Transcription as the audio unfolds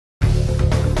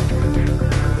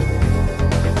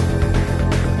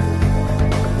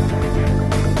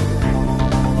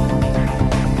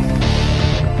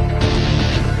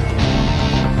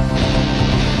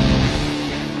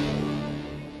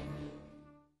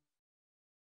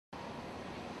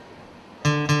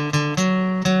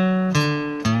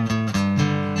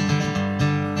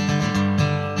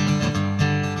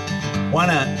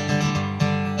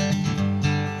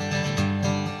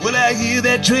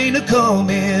that train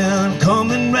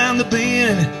coming round the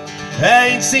bend. I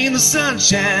ain't seen the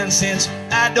sunshine since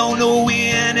I don't know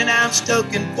when, and I'm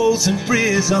stuck in Folsom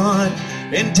Prison,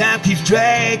 and time keeps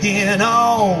dragging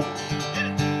on.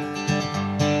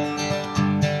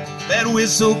 That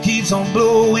whistle keeps on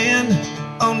blowing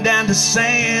on down to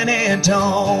San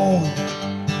Antone.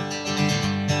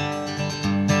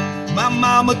 My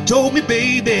mama told me,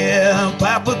 baby,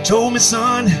 Papa told me,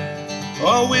 son,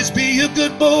 always be a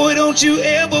good boy, don't you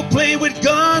ever play with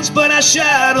guns. But I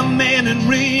shot a man in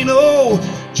Reno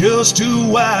just to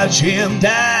watch him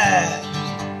die.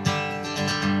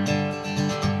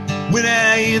 When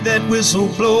I hear that whistle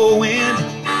blowing,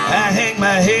 I hang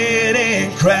my head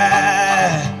and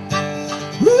cry.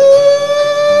 Woo-hoo-hoo.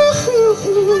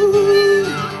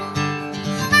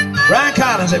 Brian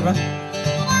Collins, everybody.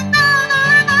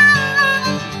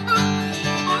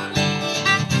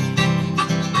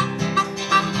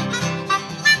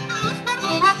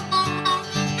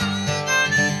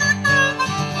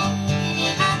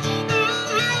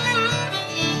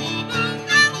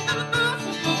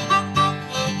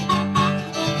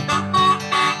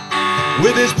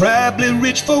 Well, there's probably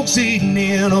rich folks eating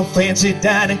in a fancy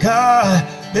dining car.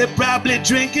 They're probably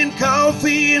drinking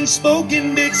coffee and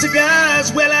smoking big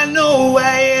cigars. Well, I know I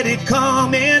had it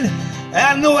coming.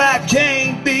 I know I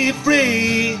can't be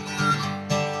free.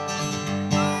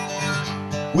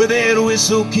 Well, that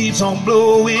whistle keeps on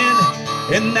blowing,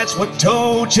 and that's what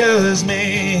tortures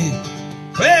me.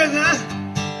 Well,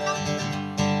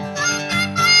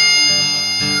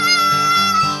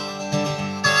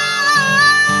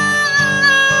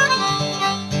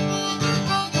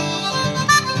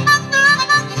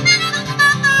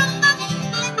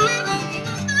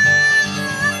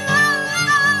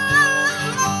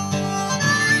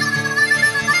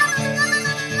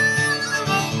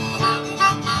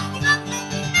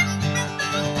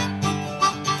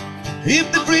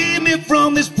 if they free me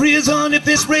from this prison, if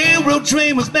this railroad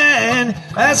train was mine,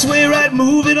 I swear I'd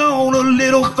move it on a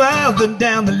little farther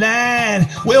down the line.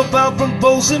 Well, far from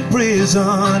Folsom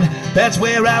Prison, that's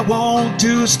where I want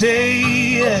to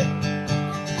stay.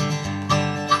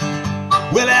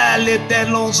 Well, I let that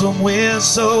lonesome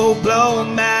whistle blow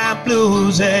my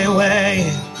blues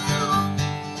away.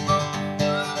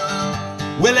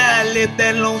 Well, I let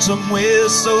that lonesome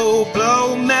whistle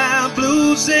blow my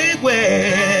blues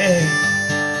away.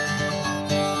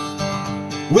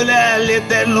 Well, I let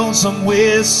that lonesome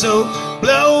whistle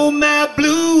blow my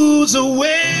blues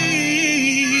away.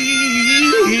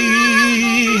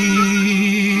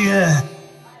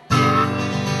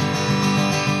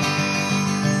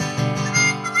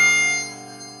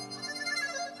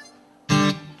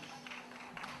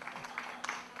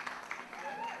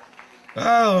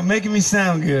 Oh, making me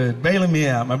sound good, bailing me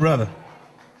out, my brother.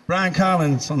 Brian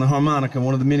Collins on the harmonica,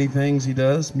 one of the many things he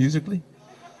does musically.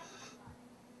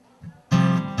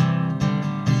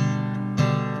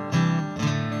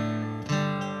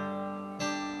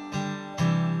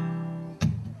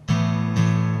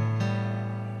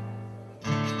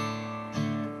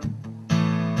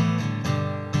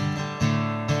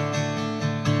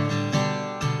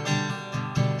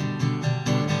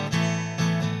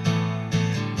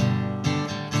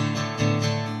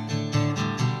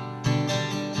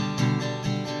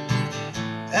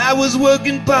 I was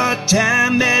working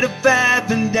part-time at a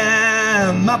 5 and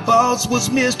dime. My boss was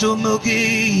Mr.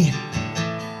 McGee.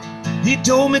 He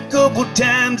told me a couple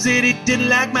times that he didn't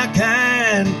like my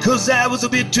kind, 'cause I was a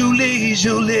bit too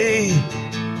leisurely.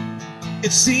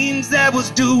 It seems I was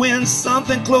doing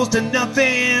something close to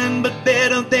nothing, but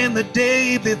better than the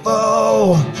day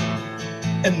before.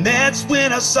 And that's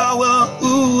when I saw her,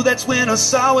 ooh, that's when I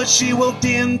saw her. She walked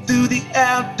in through the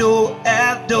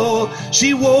outdoor.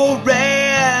 She wore a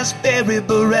raspberry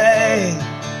beret,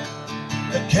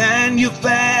 the kind you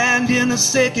find in a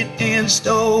second-hand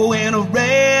store, and a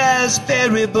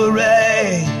raspberry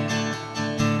beret.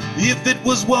 If it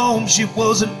was warm, she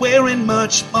wasn't wearing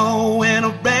much more, and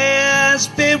a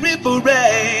raspberry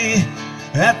beret.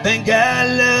 I think I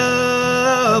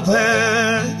love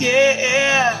her,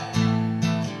 yeah.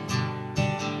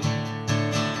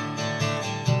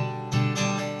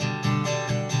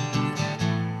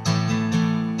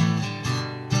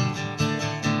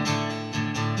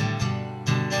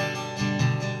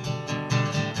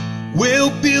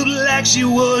 Well, built like she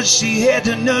was, she had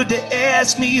the nerve to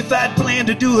ask me if I'd planned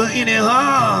to do her any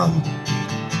harm.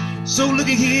 So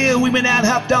looky here, we went out,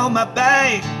 hopped on my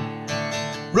bike,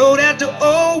 rode out to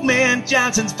old man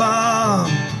Johnson's farm.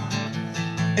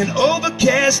 And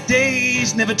overcast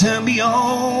days never turned me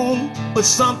on, but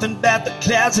something about the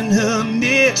clouds and her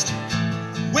mixed.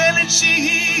 Well, and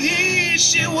she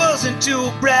she wasn't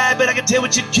too bright, but I could tell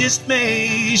when she kissed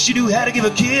me, she knew how to give a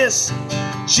kiss.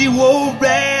 She wore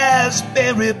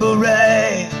raspberry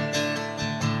beret,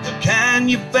 the kind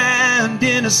you find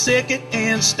in a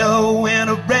second-hand store, and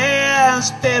a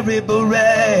raspberry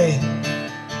beret.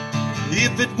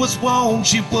 If it was warm,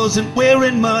 she wasn't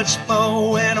wearing much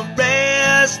more, and a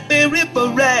raspberry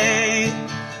beret.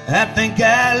 I think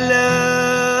I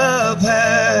love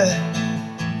her.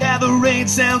 Now the rain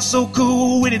sounds so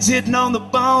cool when it's hitting on the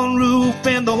barn roof,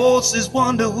 and the horses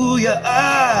wonder who you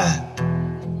are.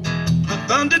 The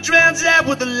thunder drowns out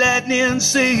what the lightning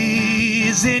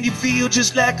says, and you feel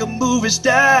just like a movie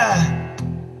star.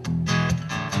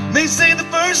 They say the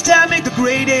first time ain't the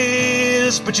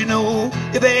greatest, but you know,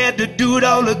 if I had to do it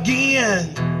all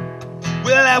again,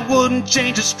 well, I wouldn't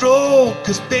change a stroke,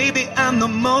 'cause baby, I'm the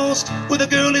most with a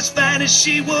girl as fine as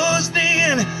she was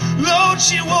then. Lord,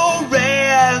 she wore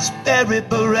raspberry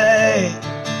beret,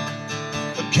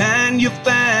 the kind you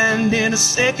find in a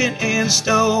second-hand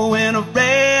store, and a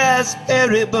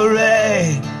raspberry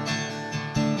beret.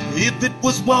 If it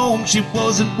was warm, she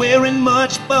wasn't wearing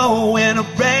much more, and a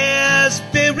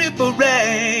raspberry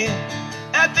beret.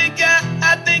 I think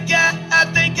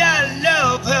I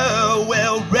love her.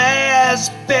 Well,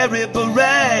 raspberry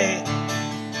beret,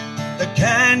 the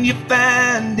kind you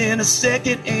find in a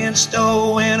second-hand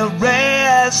store, and a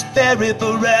raspberry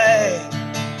beret.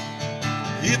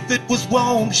 If it was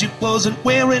warm, she wasn't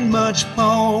wearing much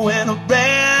more, and a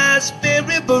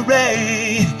raspberry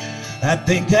beret. I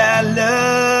think I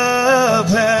love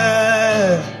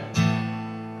her.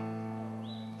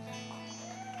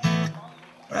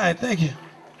 All right, thank you.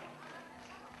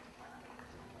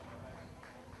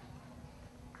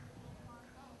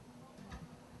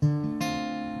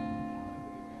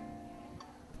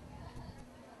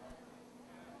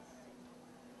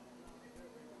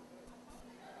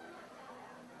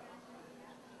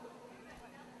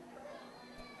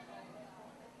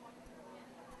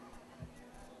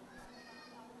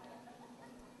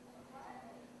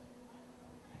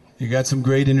 You got some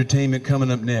great entertainment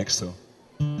coming up next, so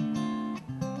I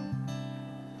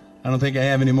don't think I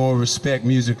have any more respect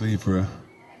musically for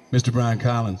Mr. Brian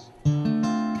Collins.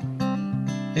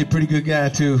 Hey, pretty good guy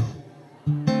too.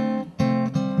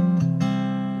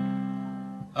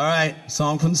 All right,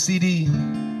 song from the CD.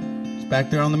 It's back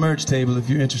there on the merch table if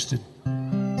you're interested.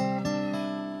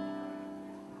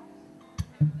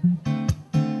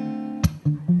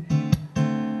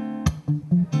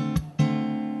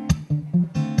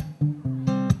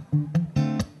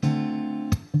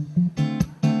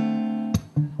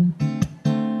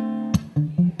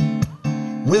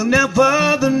 Well, now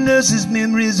Father nurses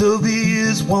memories of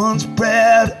his once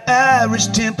proud Irish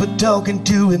temper, talking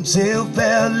to himself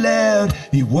out loud.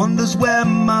 He wonders why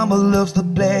Mama loves the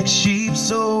black sheep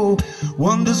so.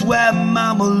 Wonders why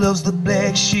Mama loves the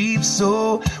black sheep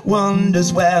so.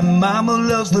 Wonders why Mama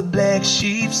loves the black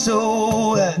sheep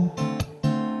so.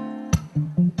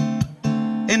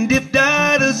 And if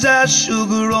daughters are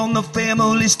sugar on the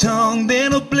family's tongue,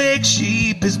 then a black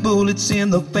sheep is bullets in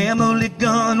the family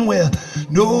gun. Well,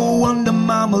 no wonder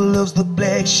Mama loves the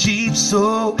black sheep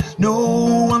so.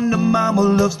 No wonder Mama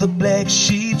loves the black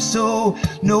sheep so.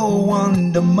 No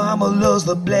wonder Mama loves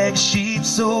the black sheep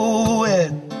so.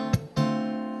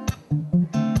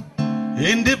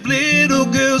 And if little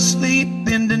girls sleep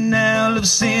in denial of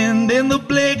sin, then the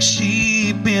black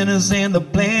sheep enters and the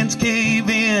plants cave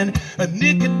in. A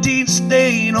nicotine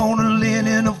stain on a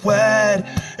linen of white,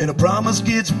 and a promise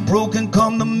gets broken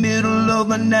come the middle of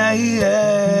the night.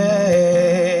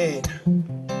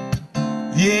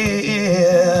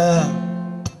 Yeah.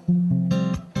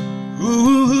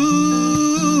 Ooh.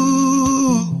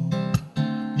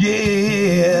 Yeah.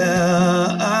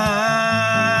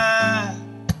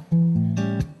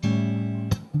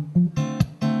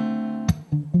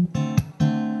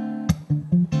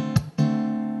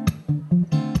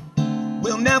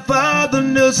 Now Father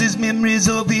nurses memories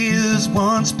of his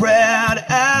once proud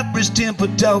Irish temper,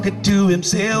 talking to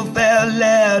himself out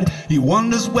loud. He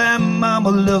wonders why Mama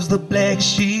loves the black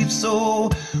sheep so.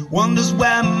 Wonders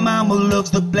why Mama loves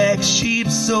the black sheep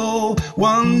so.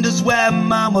 Wonders why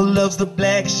Mama loves the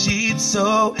black sheep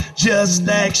so. Just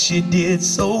like she did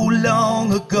so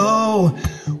long ago.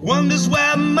 Wonders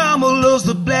why Mama loves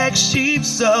the black sheep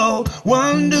so.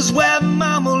 Wonders why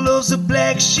Mama loves the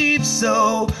black sheep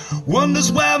so.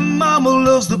 Wonders why Mama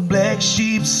loves the black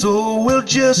sheep so. Well,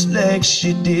 just like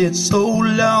she did so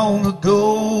long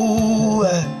ago.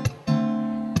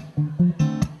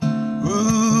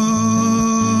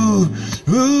 Ooh,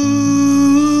 ooh,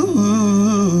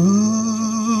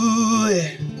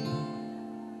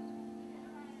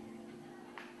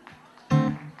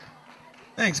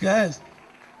 Thanks, guys.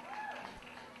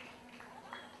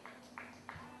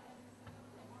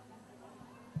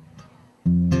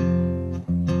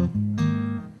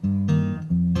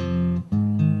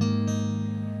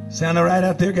 Sound all right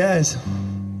out there, guys?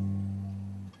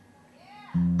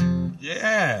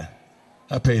 Yeah.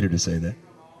 I paid her to say that.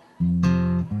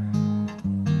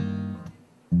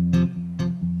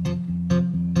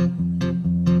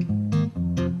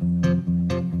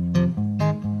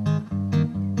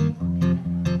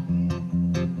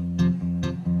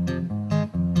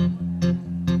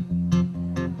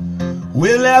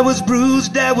 Well, I was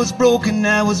bruised, I was broken,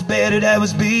 I was battered, I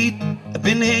was beat. I've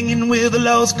been hanging with a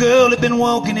lost girl, I've been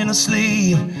walking in her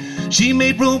sleep. She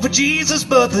made room for Jesus,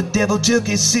 but the devil took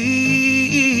his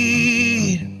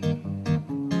seat.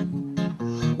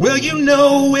 Well, you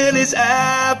know, well it's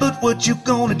I, but what you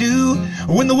gonna do?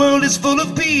 When the world is full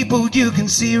of people you can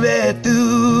see right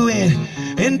through it.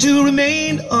 And to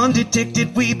remain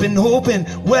undetected, we've been hoping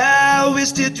while we're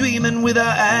still dreaming with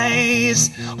our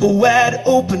eyes wide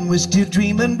open. We're still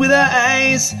dreaming with our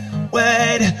eyes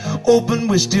wide open.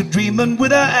 We're still dreaming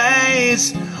with our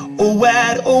eyes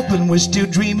wide open. We're still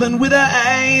dreaming with our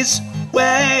eyes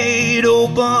wide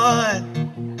open.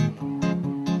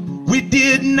 We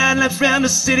did nightlife round the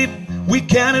city. We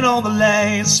counted all the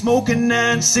lights, smoking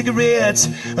 9 cigarettes,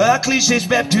 our cliches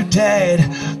wrapped too tight,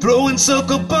 throwing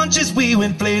circle punches, we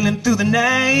went flailing through the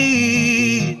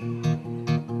night.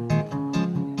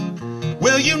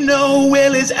 Well, you know,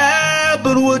 well it's I,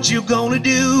 but what you gonna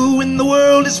do when the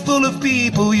world is full of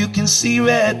people you can see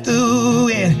right through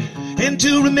it? And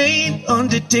to remain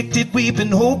undetected, we've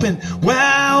been hoping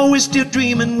while we're still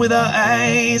dreaming with our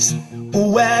eyes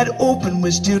wide open.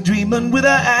 We're still dreaming with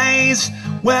our eyes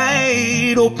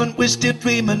wide open. We're still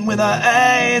dreaming with our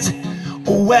eyes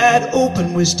wide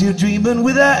open. We're still dreaming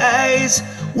with our eyes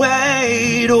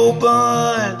wide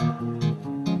open.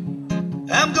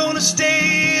 I'm gonna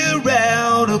stay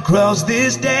around across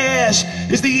this dash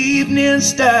as the evening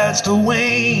starts to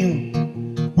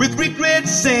wane, with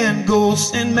regrets and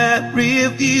ghosts in my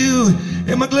review,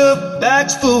 and my glove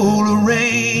box full of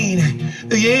rain.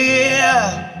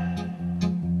 Yeah.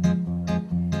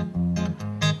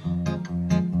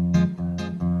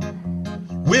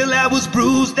 Well, I was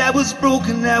bruised, I was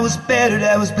broken, I was battered,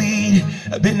 I was beat.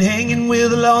 I've been hanging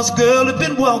with a lost girl, I've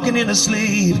been walking in her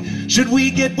sleep. Should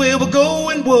we get where we're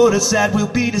going, what a sight we'll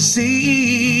be to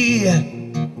see.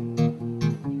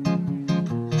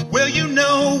 Well, you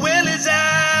know, well it's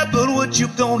I, but what you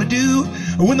gonna do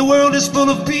when the world is full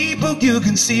of people you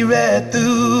can see right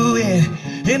through it?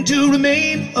 And to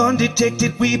remain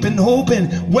undetected, we've been hoping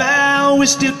while we're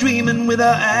still dreaming with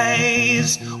our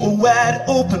eyes wide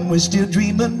open. We're still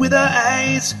dreaming with our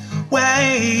eyes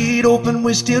wide open.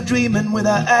 We're still dreaming with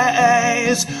our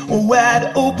eyes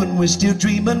wide open. We're still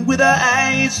dreaming with our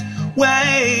eyes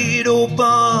wide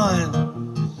open.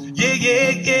 Yeah,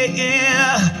 yeah, yeah,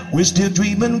 yeah. We're still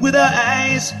dreaming with our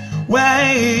eyes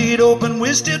wide open.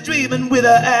 We're still dreaming with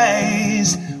our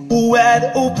eyes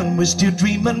wide open. We're still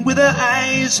dreaming with our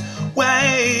eyes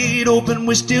wide open.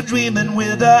 We're still dreaming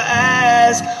with our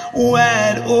eyes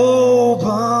wide open.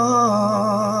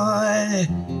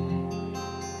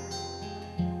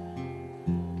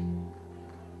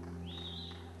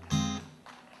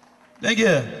 Thank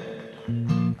you.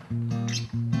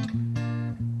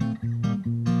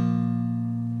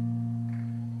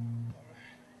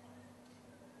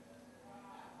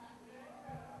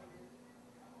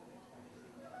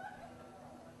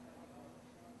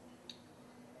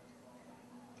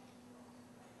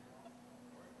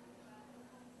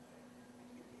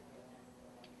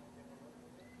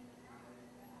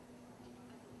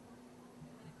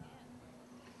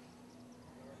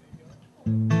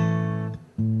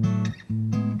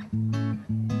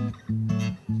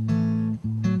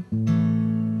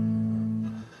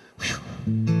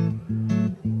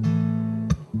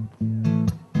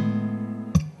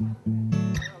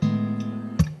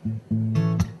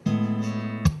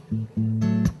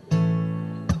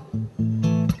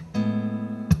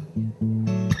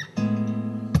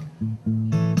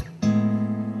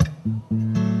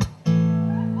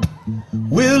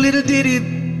 Well, little ditty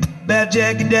about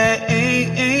Jackie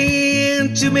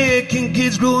Diane, 2 American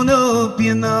kids growing up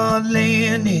in the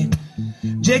land. And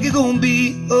Jackie gonna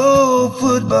be a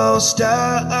football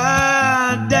star.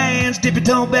 Diane's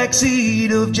tippy-toe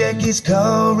backseat of Jackie's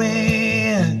car.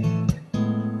 And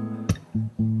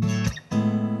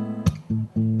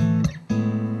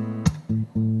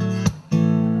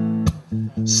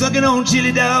sucking on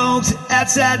chili dogs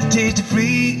outside the Tasty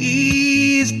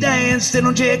Freeze. Diane sat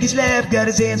on Jackie's lap, got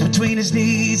his hands between his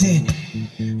knees.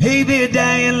 And Hey there,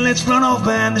 Diane, let's run off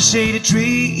behind the shady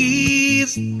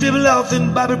trees. Dribble off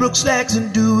in Bobby Brooks slacks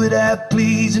and do it I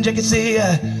please. And Jackie say,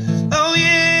 oh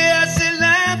yeah, I said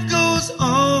life goes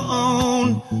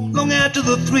on long after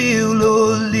the thrill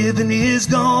of living is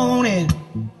gone. And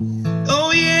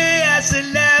oh yeah, I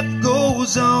said life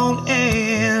goes on,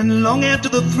 and long after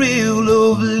the thrill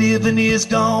of living is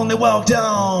gone. They walked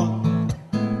on.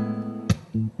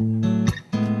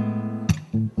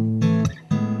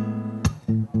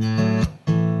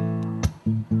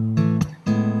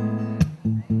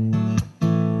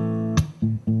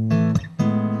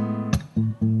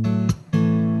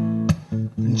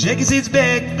 Jackie sits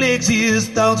back, flexes his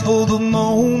thoughts for the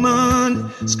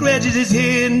moment, scratches his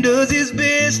head and does his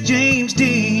best James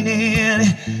Dean. And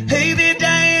hey there,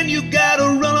 Diane, you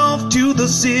gotta run off to the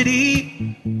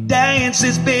city. Diane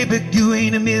says, baby, you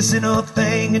ain't missing a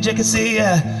thing. And Jackie say,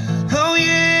 oh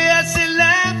yeah, I said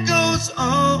life goes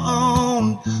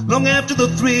on long after the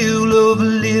thrill of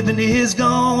living is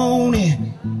gone.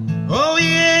 Oh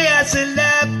yeah, I said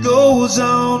life goes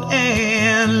on,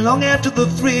 and long after the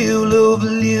thrill of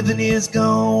living is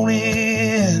gone.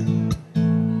 And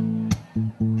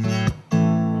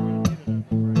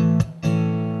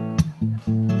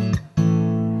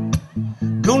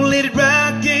gonna let it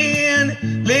rock and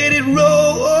let it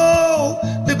roll.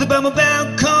 Let the Bible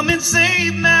bound come and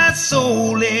save my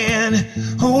soul. And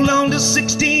hold on to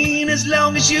 16 as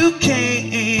long as you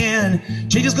can.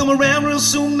 Changes come around real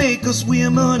soon, make us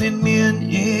women and men,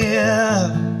 yeah.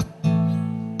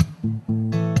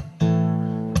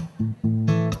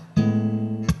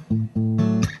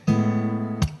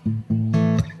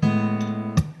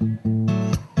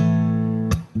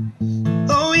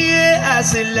 Oh yeah, I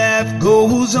say life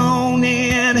goes on,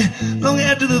 and long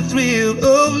after the thrill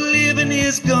of living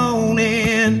is gone.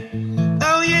 And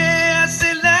oh yeah, I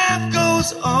say life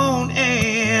goes on,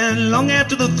 and long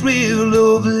after the thrill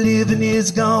of living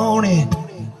is gone. And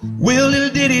well, little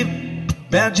ditty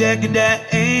about Jack and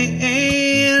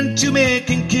Diane, two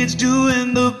American kids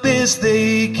doing the best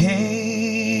they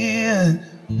can.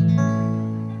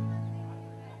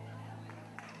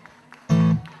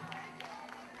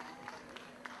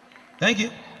 Thank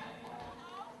you.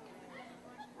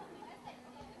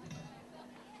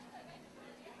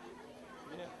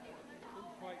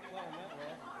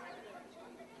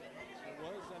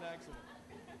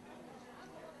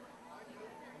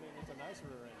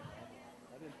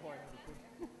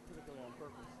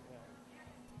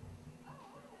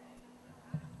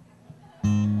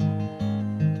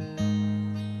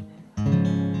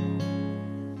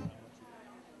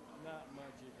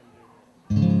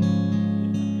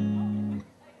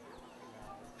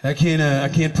 I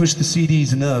can't push the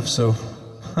CDs enough, so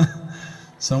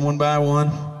someone buy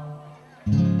one.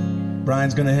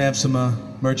 Brian's gonna have some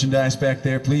merchandise back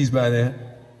there. Please buy that.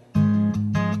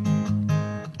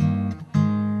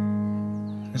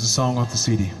 There's a song off the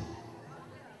CD.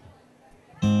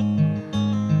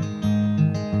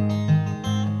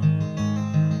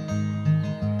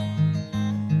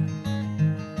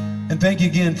 And thank you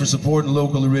again for supporting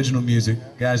local original music.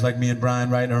 Guys like me and Brian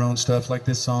writing our own stuff like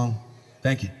this song.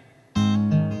 Thank you.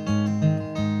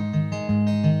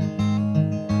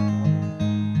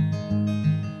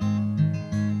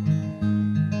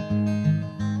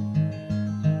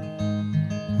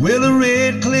 Well, a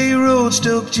red clay road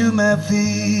stuck to my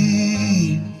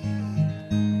feet,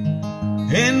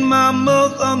 and my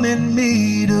mother meant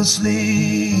me to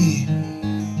sleep.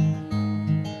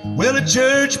 Well, a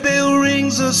church bell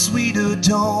rings a sweeter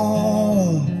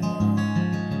tone,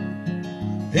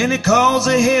 and it calls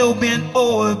a hell-bent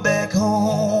boy back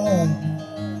home.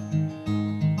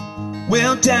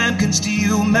 Well, time can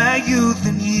steal my youth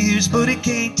and years, but it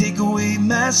can't take away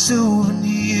my souvenirs.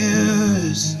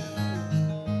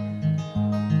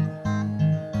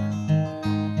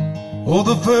 Oh,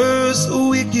 the first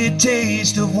wicked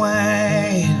taste of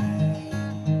wine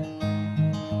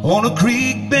on a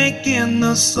creek bank in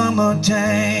the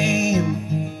summertime,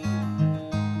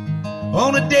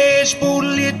 on a dashboard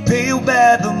lit pale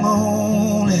by the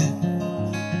moon,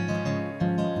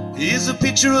 is a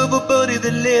picture of a buddy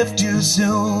that left too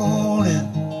soon.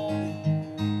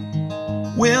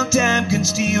 Well, time can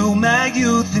steal my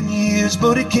youth and years,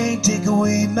 but it can't take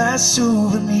away my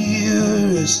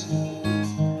souvenirs.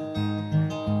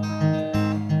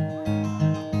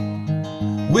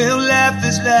 Well, life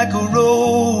is like a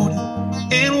road,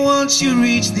 and once you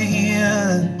reach the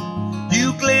end,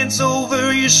 you glance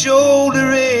over your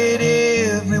shoulder at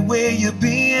everywhere you've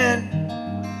been.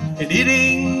 And it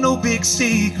ain't no big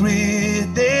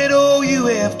secret that all you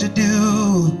have to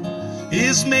do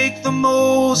is make the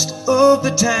most of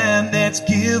the time that's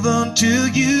given to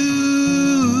you.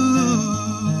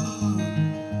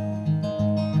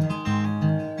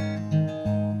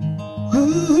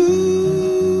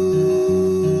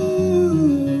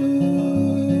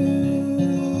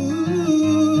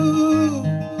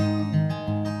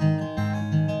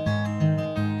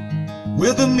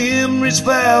 Where the memories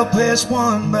file past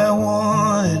one by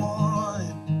one,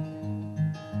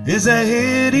 as I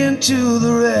head into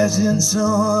the rising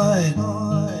sun.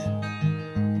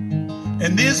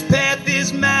 And this path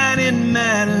is mine and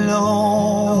mine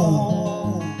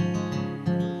alone,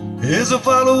 as I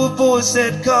follow a voice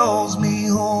that calls me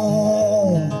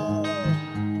home.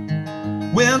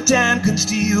 Well, time can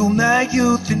steal my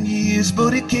youth and years,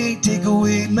 but it can't take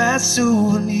away my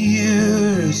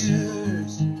souvenirs.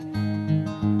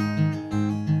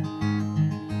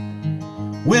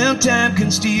 Well, time can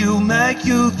steal my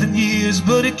youth and years,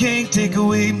 but it can't take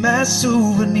away my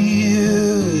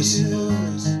souvenirs.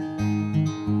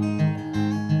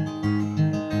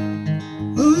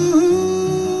 Ooh.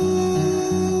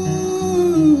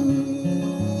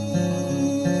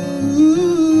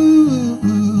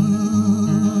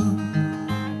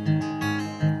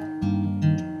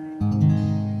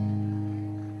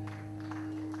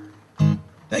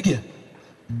 Thank you.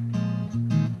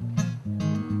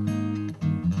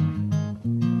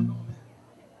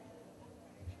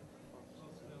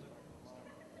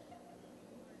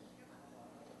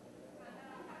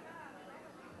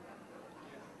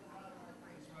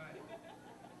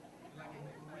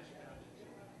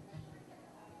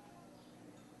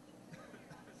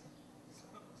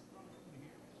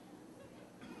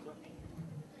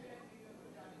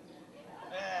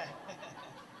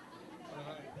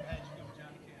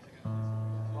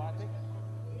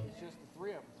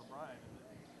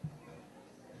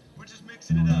 We're just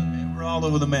mixing it up, man. We're all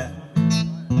over the map.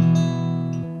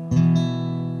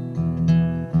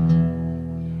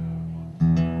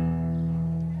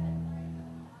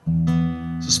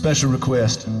 It's a special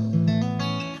request.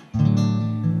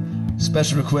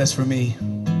 Special request for me.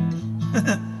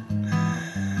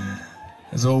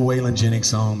 It's an old Waylon Jennings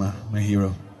song, my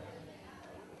hero.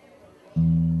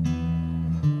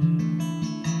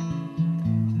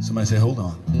 Somebody say, hold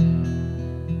on.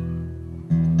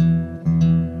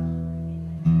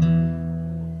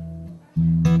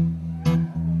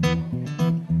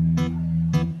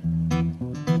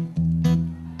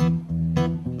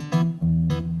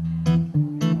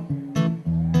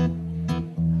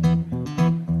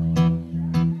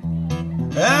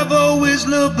 I've always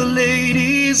loved the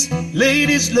ladies,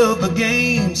 ladies love the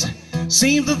games.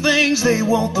 Seems the things they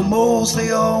want the most,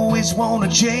 they always want to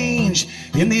change.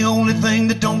 And the only thing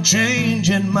that don't change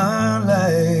in my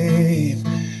life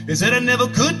is that I never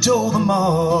could toe the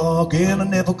mark, and I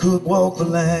never could walk the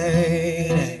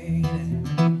line.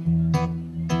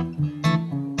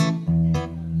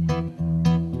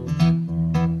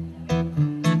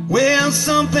 Well,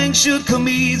 some things should come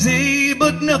easy,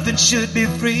 but nothing should be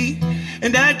free.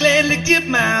 And I'd gladly give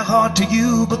my heart to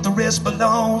you, but the rest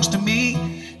belongs to me.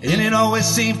 And it always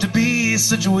seems to be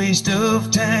such a waste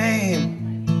of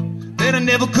time that I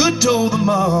never could toe the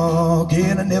mark,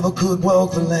 and I never could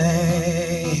walk the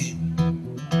line.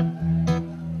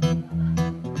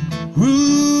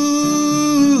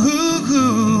 Ooh,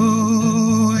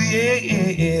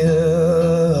 yeah.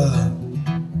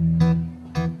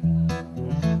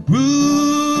 Ooh,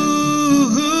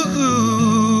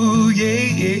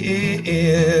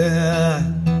 yeah.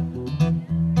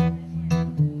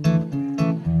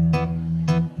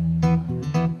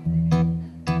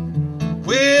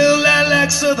 Well, I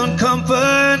like Southern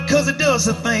comfort, 'cause it does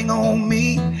a thing on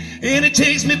me. And it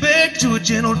takes me back to a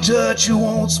gentle touch who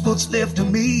wants what's left of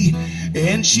me.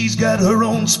 And she's got her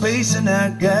own space and I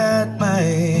got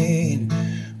mine,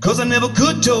 'cause I never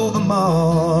could toe the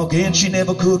mark, and she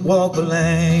never could walk the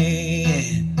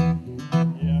line.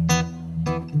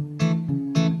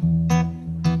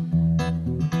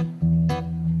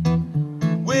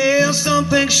 Well, some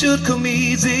things should come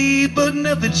easy, but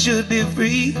nothing should be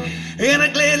free. And I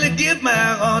gladly give my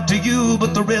heart to you,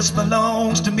 but the rest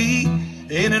belongs to me.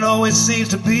 And it always seems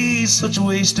to be such a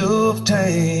waste of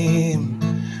time,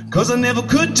 'cause I never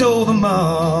could toe the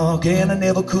mark, and I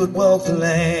never could walk the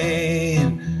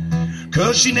line.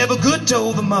 'Cause she never could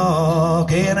toe the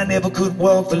mark, and I never could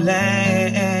walk the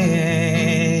line.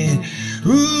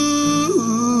 Ooh.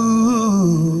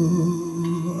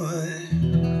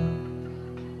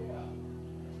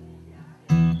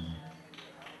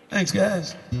 Thanks,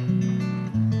 guys.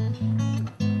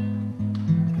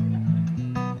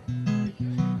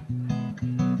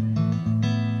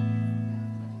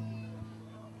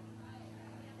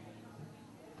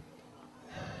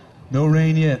 No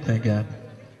rain yet, thank God.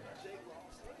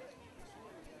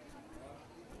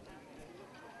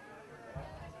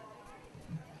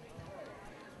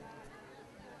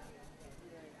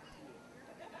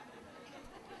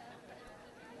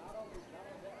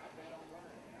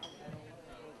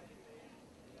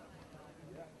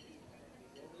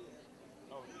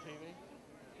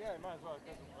 Yeah, might as well,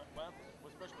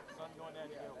 especially with the sun going down,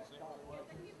 you'll be able to see.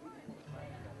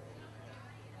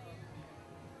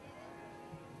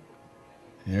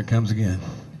 Here it comes again.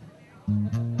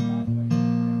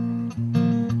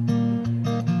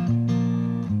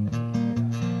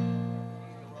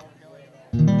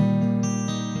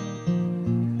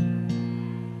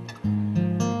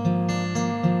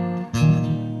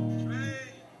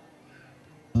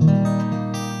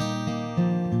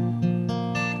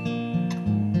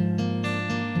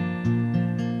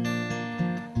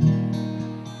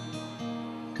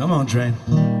 Come on, train.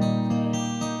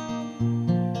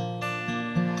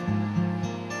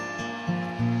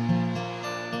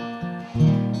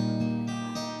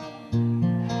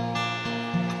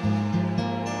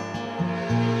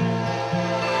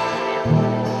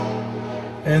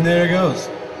 And there it goes.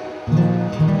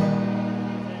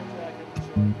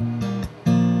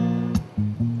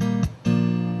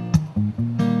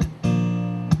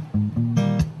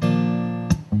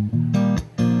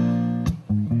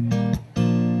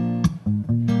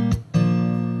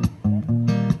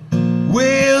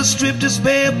 Well, stripped of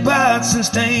spare parts and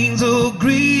stains of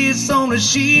grease on the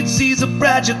sheet, sees a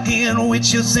project in which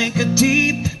she'll sink her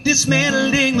teeth,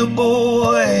 dismantling the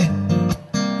boy.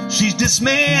 She's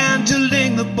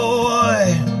dismantling the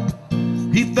boy.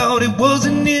 He thought it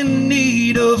wasn't in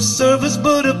need of service,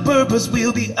 but her purpose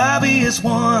will be obvious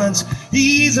once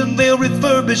he's unveiled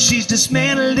refurbished. She's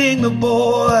dismantling the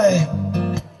boy.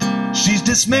 She's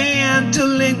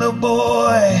dismantling the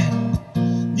boy.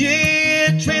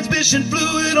 Yeah, transmission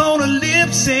fluid on her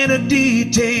lips and her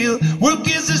detail. Work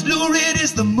is as lurid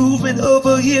as the movement of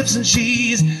her hips, and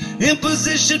she's in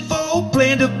position for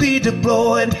plan to be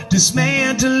deployed.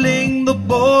 Dismantling the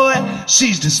boy.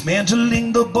 She's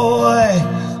dismantling the boy.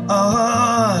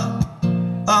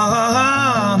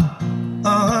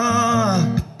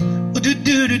 Do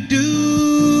do do do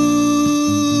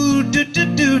do do do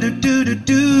do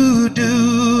do do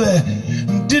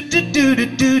do do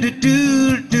do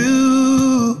do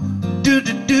do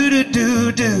do do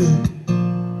do do.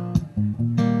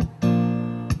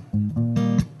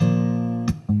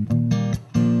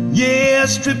 Yeah,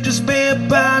 stripped of spare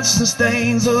parts and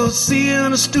stains of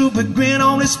sin, a stupid grin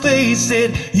on his face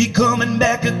said he coming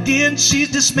back again. She's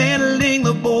dismantling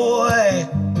the boy.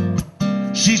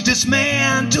 She's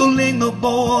dismantling the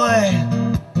boy.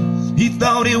 He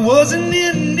thought he wasn't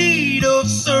in need of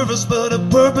service, but her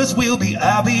purpose will be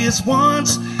obvious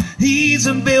once he's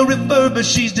unveiled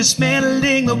refurbished. She's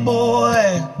dismantling the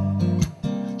boy.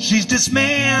 She's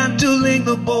dismantling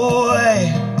the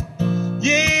boy.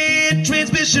 Yeah,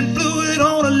 transmission fluid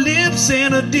on her lips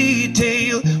and her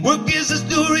detail. Work is as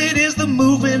lurid as the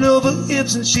movement of her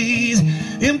hips, and she's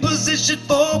in position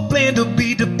for plan to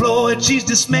be deployed. She's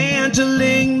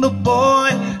dismantling the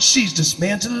boy. She's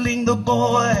dismantling the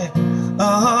boy.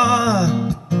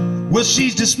 Well,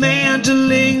 she's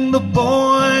dismantling the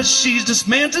boy. She's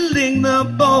dismantling the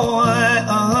boy.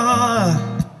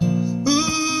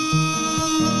 Ooh.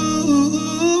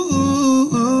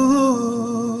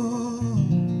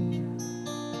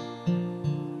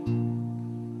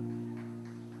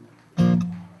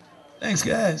 Thanks,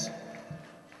 guys.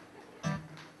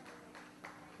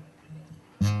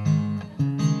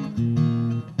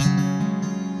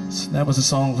 So that was a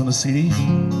song from the CD.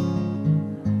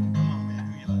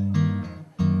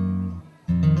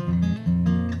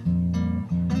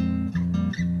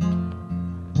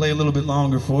 Play a little bit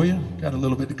longer for you. Got a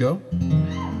little bit to go.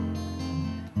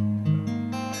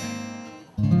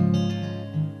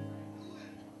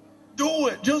 Do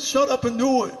it. Just shut up and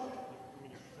do it.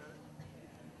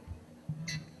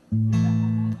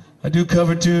 I do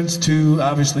cover tunes too,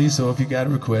 obviously, so if you got a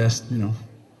request, you know.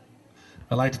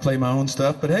 I like to play my own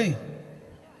stuff, but hey.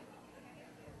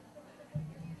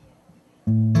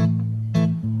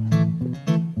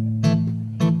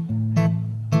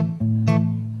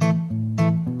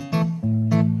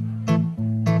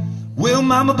 Well,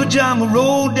 Mama Pajama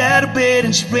rolled out of bed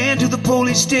and she ran to the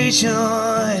police station.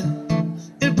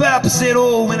 And Papa said,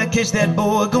 oh, when I catch that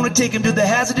boy, gonna take him to the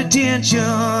house of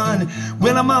detention.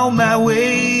 Well, I'm on my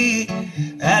way.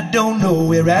 I don't know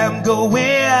where I'm going.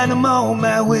 I'm on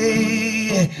my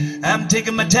way. I'm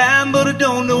taking my time, but I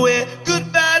don't know where.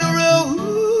 Goodbye to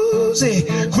Rosie,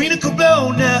 Queen of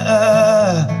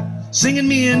Corona, singing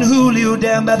me and Julio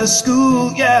down by the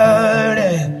schoolyard.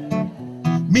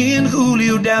 Me and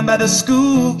Julio down by the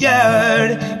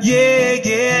schoolyard. Yeah,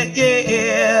 yeah,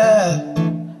 yeah.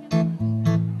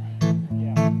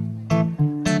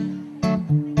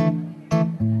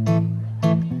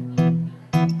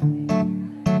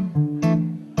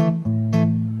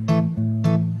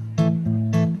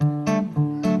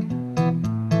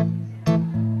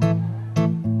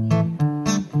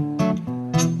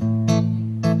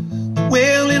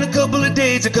 Well, in a couple of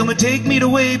days they're gonna take me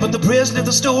away, but the president of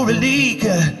the story leak.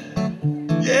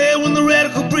 Yeah, when the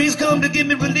radical breeze come to give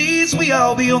me release, we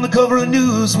all be on the cover of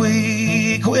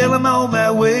Newsweek. Well, I'm on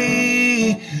my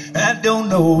way. I don't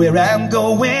know where I'm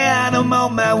going. I'm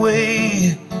on my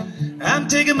way. I'm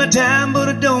taking my time, but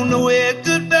I don't know where.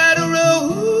 Goodbye to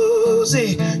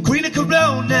Rosie, Queen of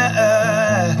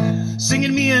Corona,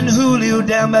 singing me and Julio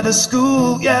down by the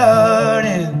schoolyard.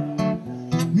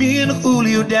 Me and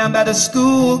Julio down by the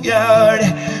schoolyard.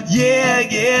 Yeah,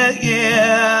 yeah,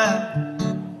 yeah.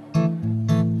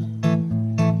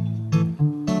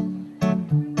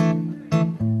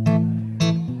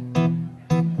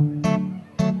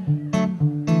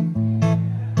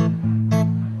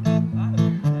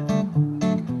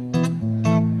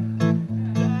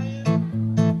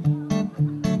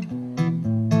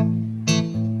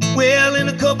 Well, in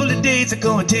a couple of days they're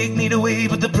gonna take me away,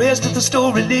 but the rest of the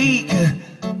story leak.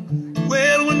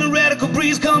 Well, when the radical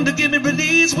breeze come to give me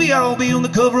release, we all be on the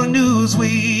cover of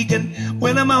Newsweek. And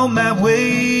when I'm on my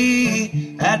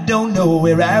way, I don't know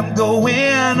where I'm going.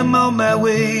 I'm on my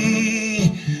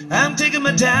way. I'm taking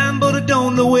my time, but I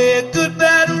don't know where.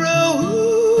 Goodbye to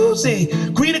Rosie,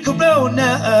 Queen of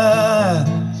Corona,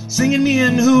 singing me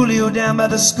and Julio down by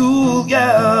the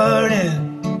schoolyard.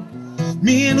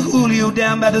 Me and Julio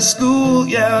down by the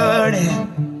schoolyard.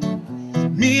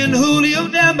 Me and Julio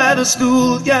down by the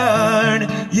schoolyard.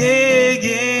 Yeah,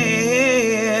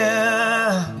 yeah.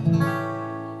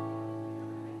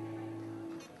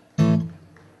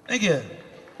 Thank you.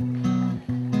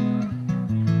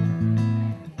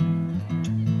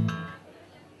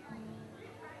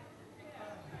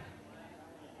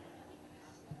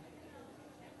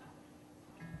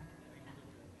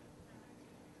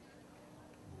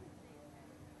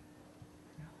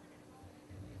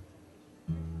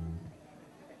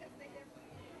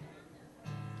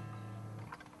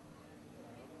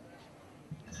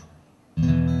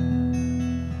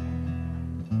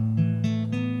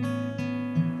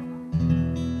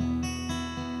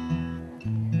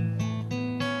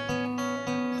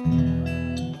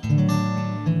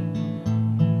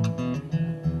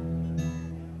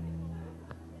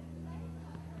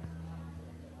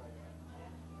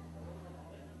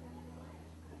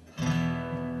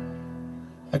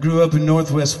 I grew up in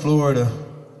Northwest Florida.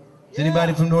 Is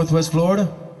anybody from Northwest Florida?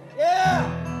 Yeah!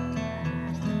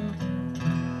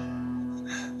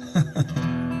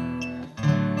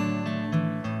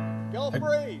 Gulf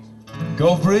Breeze.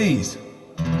 Gulf Breeze.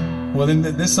 Well, then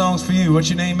this song's for you. What's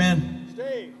your name, man?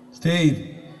 Steve.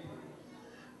 Steve.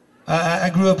 I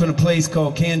grew up in a place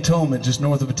called Cantonment, just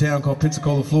north of a town called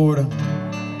Pensacola, Florida.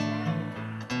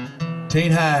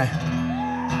 Tate High.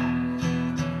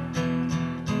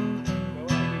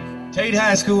 Tate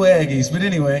High School Aggies. But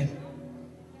anyway,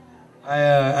 I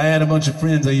had a bunch of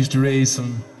friends I used to raise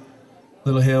some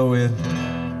little hell with.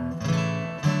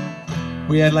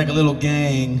 We had like a little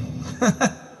gang.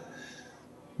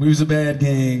 We was a bad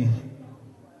gang.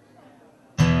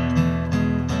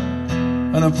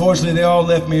 And unfortunately, they all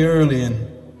left me early, and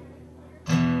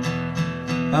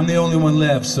I'm the only one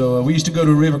left. So we used to go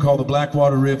to a river called the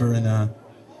Blackwater River and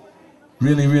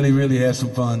really have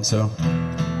some fun. So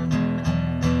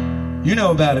you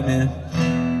know about it, man.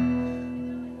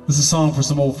 This is a song for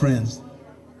some old friends.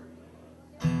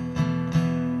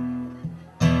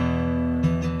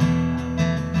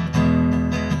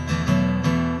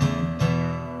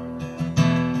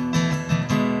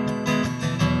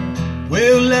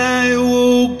 Well, I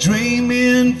awoke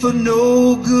dreaming for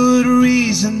no good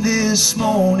reason this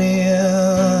morning,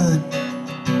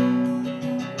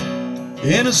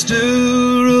 and a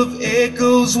stir of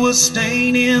echoes was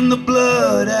staining the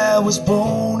blood I was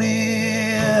born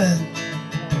in.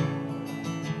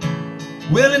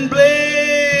 Well, in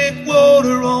black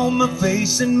water on my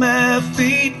face and my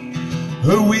feet,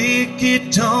 her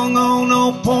wicked tongue on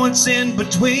all points in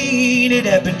between. It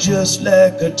happened just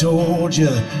like I told you,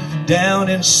 down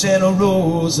in Santa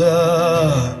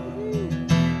Rosa.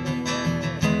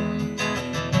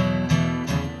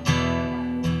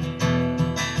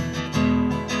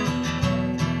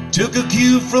 Took a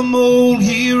cue from old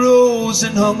heroes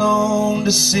and hung on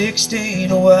to 16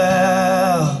 a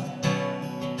while.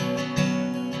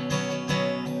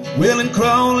 Well, and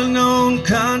crawling on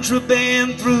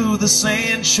contraband through the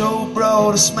sand sure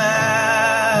brought a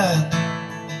smile.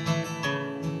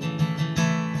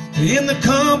 In the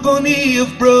company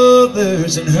of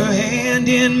brothers and her hand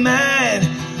in mine,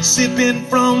 sipping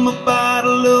from a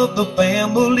bottle of the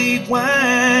family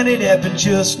wine. It happened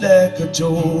just like I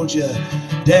told you,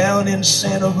 down in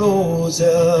Santa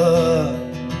Rosa.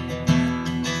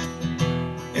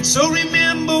 And so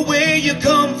remember where you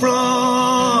come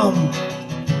from,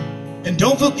 and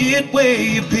don't forget where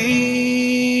you've been.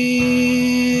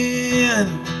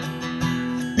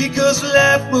 Because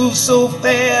life moves so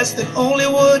fast that only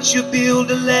what you build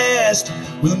to last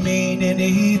will mean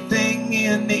anything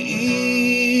in the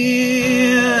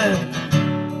end.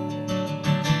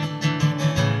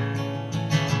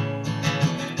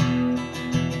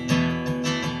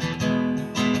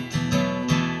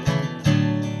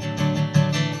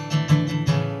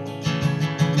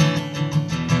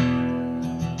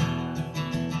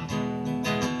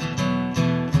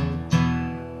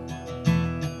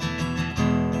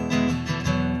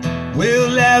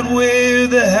 Well, out where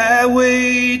the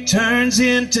highway turns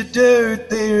into dirt,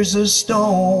 there's a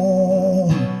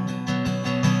stone,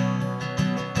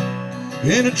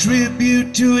 and a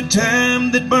tribute to a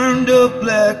time that burned up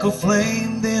like a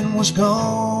flame, then was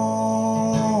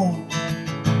gone.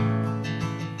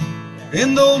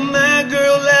 And though my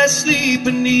girl lies asleep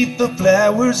beneath the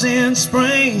flowers in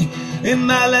spring, and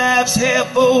my life's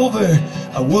half over,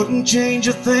 I wouldn't change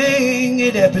a thing.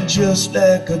 It happened just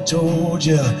like I told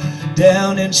you,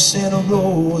 down in Santa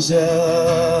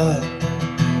Rosa.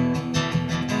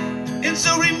 And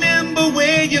so remember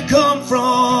where you come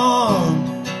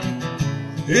from,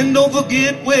 and don't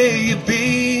forget where you've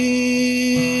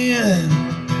been.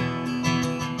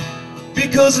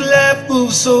 Because life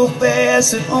moves so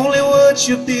fast that only what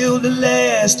you build to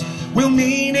last will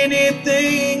mean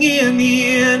anything in the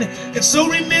end. And so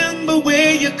remember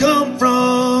where you come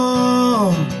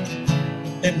from,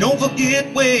 and don't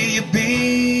forget where you've been.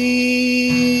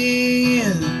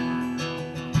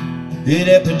 It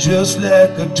happened just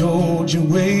like I told you,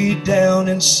 way down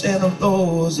in Santa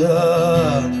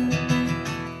Rosa.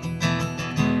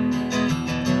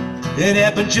 It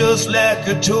happened just like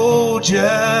I told you,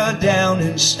 down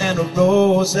in Santa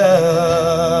Rosa.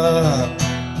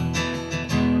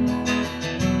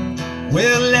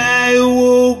 Well, I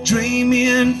awoke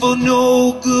dreaming for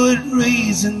no good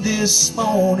reason this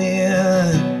morning,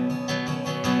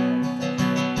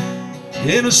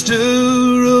 and a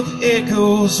stir of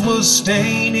echoes was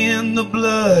staining the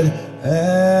blood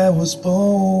I was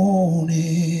born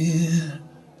in.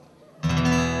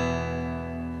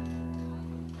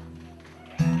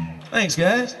 Thanks,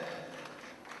 guys.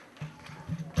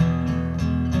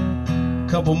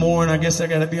 Couple more and I guess I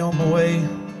gotta be on my way.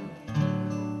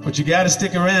 But you gotta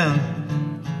stick around.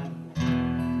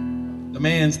 The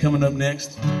man's coming up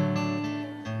next.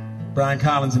 Brian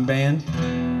Collins and band.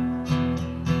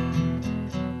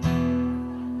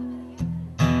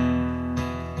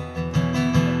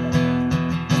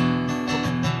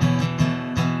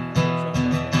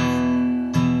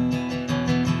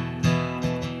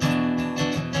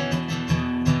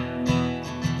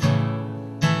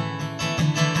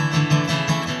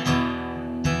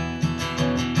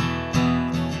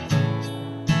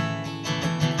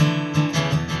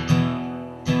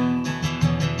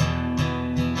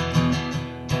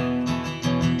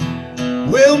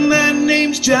 Well, my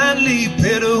name's John Lee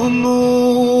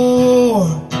Pettimore,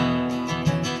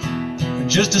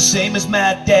 just the same as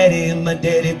my daddy and my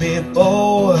daddy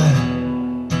before.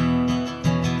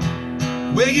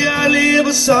 Well, you hardly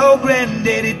ever saw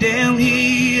Granddaddy down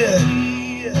here.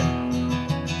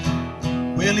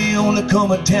 Well, he only come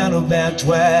to town about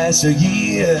twice a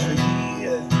year.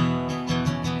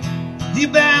 He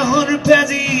buy 100 pounds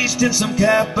of yeast and some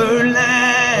copper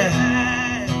line,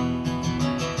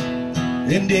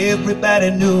 and everybody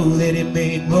knew that he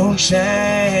made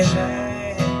moonshine.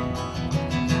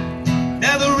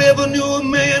 Now the revenue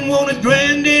man wanted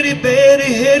Granddaddy bad.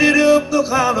 He headed up the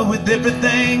holler with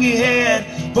everything he had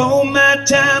for all my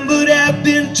time, but I've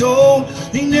been told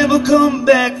he never come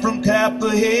back from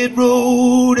Copperhead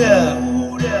Road.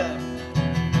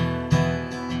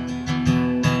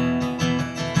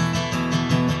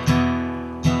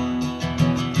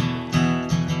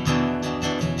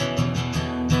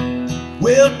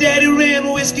 Well, Daddy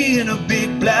ran whiskey in a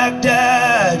big black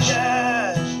Dodge.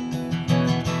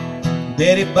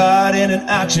 Daddy bought in an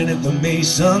auction at the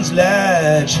Mason's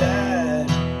Lodge,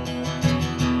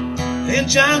 and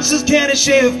Johnson's County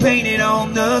Sheriff painted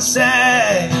on the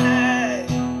side.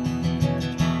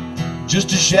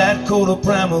 Just a shot coat of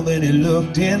primer, then he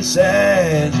looked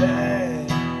inside.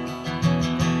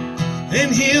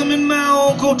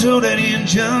 tore that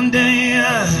engine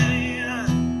down.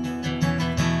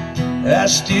 I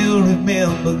still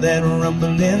remember that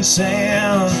rumbling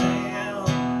sound.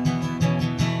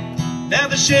 Now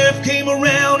the sheriff came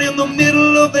around in the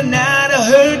middle of the night. I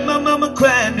heard my mama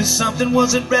crying, knew something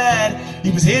wasn't right.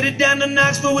 He was headed down to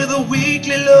Knoxville with a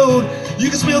weekly load. You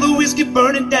can smell the whiskey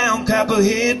burning down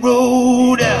Copperhead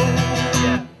Road.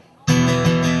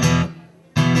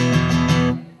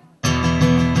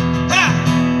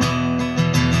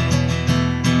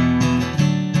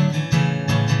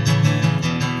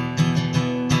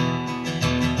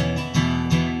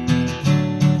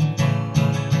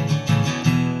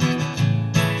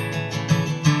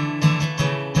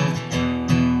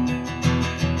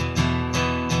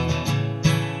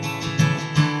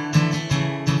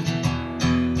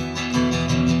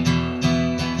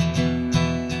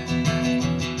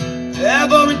 I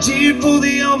volunteered for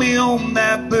the army on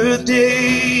my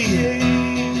birthday.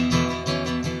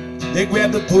 They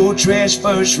grabbed the poor trash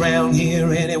first round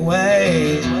here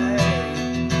anyway.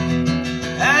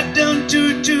 I'd done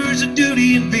 2 tours of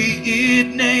duty in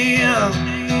Vietnam,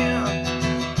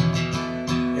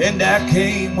 and I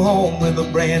came home with a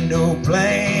brand new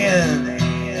plan.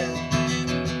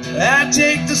 I'd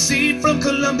take the seat from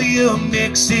Colombia,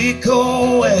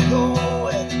 Mexico,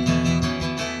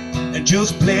 and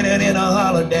just planted in a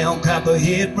holler down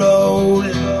Copperhead Road.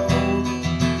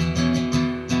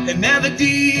 And now the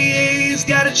DA's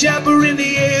got a chopper in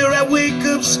the air. I wake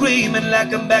up screaming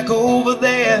like I'm back over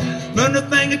there. Learned a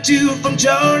thing or two from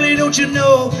Charlie, don't you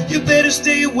know? You better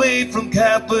stay away from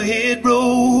Copperhead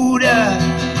Road.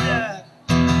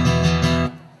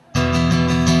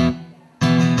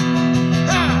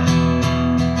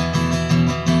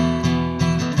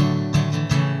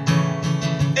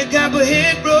 And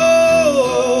Copperhead Road,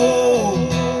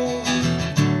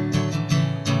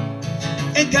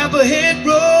 and Copperhead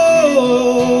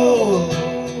Road,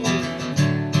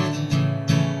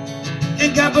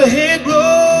 and Copperhead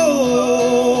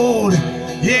Road,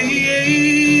 yeah, yeah,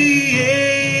 yeah.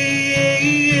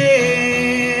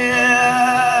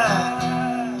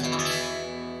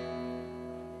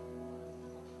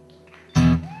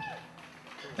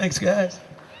 Thanks, guys.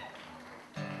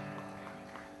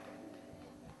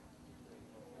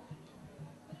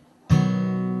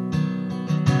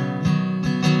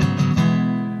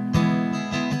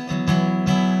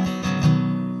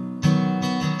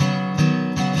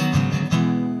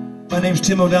 My name's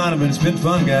Tim O'Donovan. It's been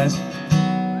fun, guys.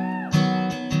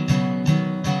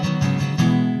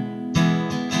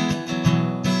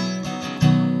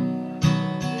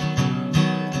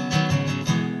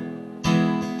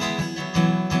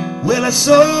 Well, I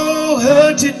saw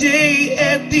her today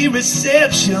at the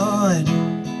reception.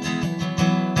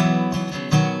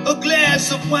 A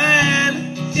glass of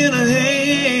wine in her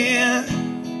hand,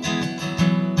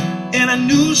 and I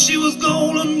knew she was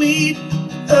gonna meet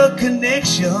a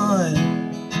connection,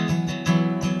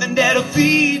 and that her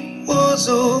feet was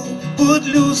a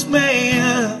footloose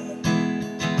man.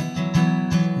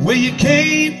 Well, you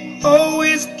can't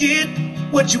always get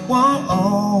what you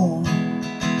want.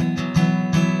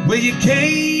 Well, you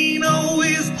can't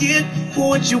always get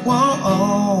what you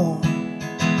want.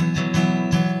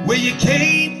 Well, you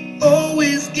can't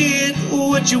always get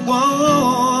what you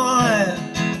want.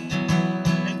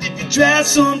 Try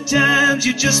sometimes,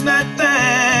 you just might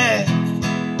find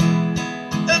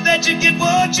that you get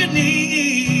what you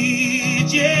need,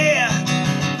 yeah.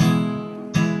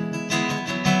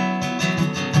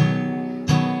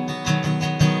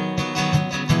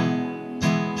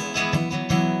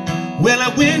 Well, I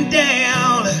went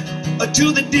down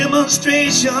to the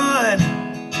demonstration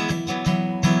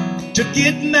to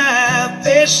get my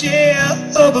fair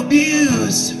share of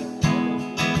abuse,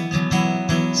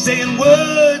 saying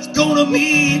words gonna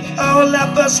meet all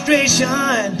our frustration,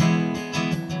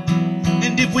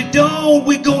 and if we don't,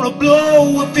 we're gonna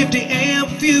blow a 50-amp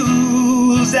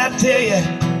fuse. I tell you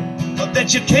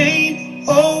that you can't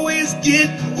always get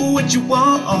what you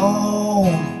want.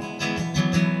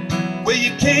 Well,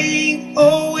 you can't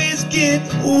always get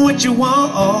what you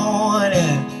want.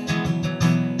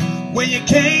 Well, you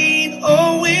can't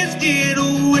always get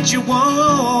what you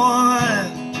want.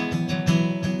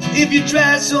 If you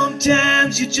try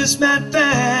sometimes, you just might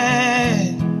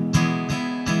find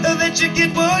that you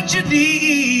get what you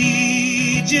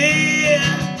need, yeah.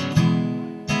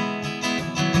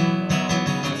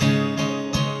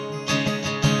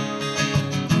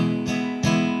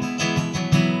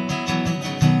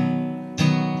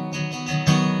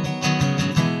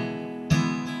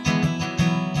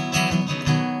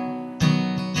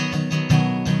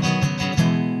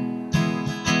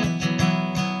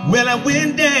 Well, I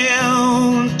went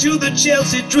down to the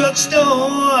Chelsea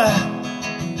drugstore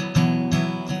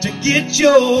to get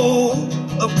your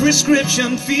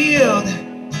prescription filled,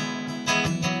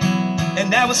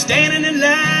 and I was standing in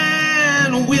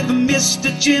line with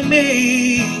Mr.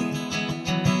 Jimmy.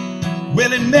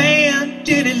 Well, and man,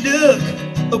 did he look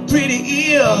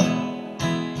pretty ill.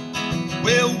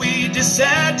 Well, we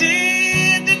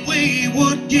decided that we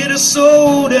would get a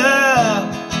soda,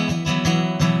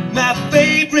 my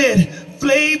favorite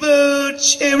flavor,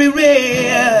 cherry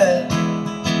red.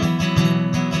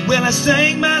 Well, I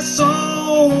sang my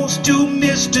songs to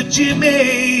Mr.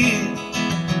 Jimmy,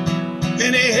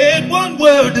 and he had one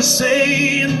word to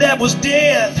say, and that was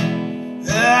death.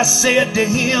 I said to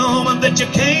him that you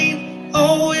can't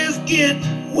always get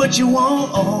what you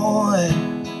want.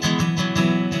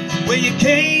 Well, you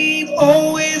can't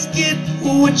always get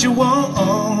what you want.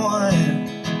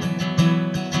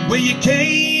 Well, you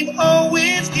can't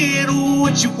always get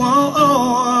what you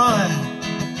want.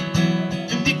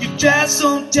 And if you try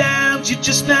sometimes, you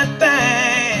just might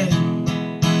find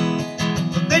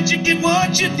that you get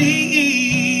what you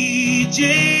need,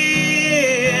 yeah.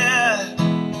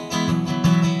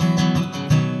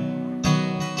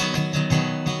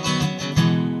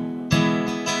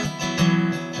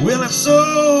 Well, I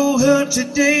saw her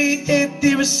today at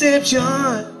the reception,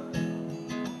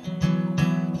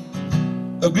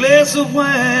 a glass of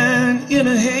wine in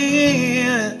her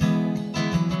hand.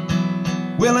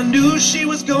 Well, I knew she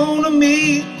was gonna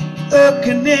meet a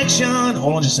connection.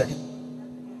 Hold on just a second.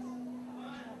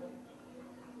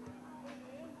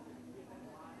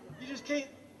 You just can't.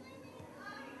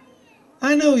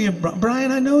 I know you,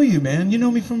 Brian. I know you, man. You know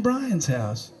me from Brian's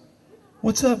house.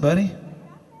 What's up, buddy?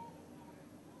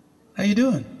 How you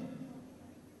doing?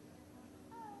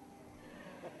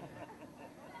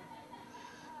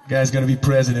 Guy's gonna be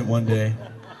president one day.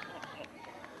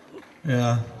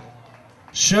 Yeah.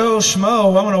 Show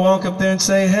Schmo, I'm gonna walk up there and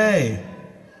say, hey.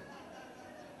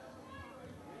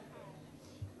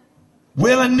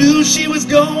 Well, I knew she was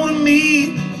gonna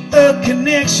meet a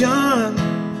connection,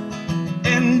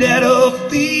 and that her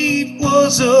feet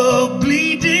was a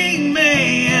bleeding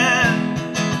man.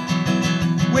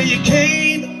 Well, you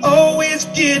can't always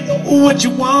get what you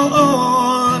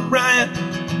want, right?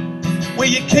 Well,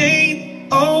 you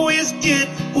can't always get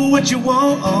what you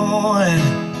want.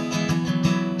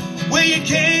 Well, you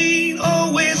can't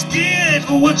always get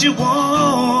what you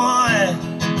want.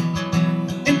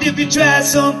 And if you try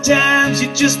sometimes,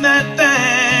 you just might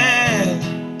find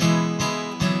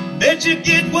that you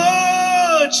get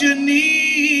what you need.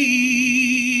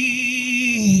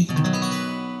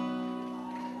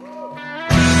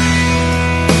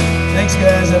 Thanks,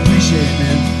 guys. I appreciate it,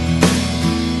 man.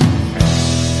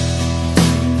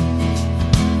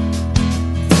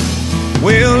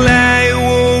 Well, I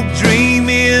woke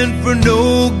dreaming for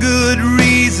no good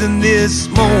reason this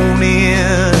morning,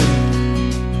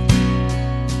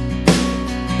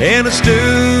 and a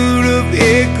stir of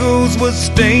echoes was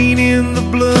staining the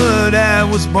blood I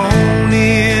was born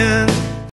in.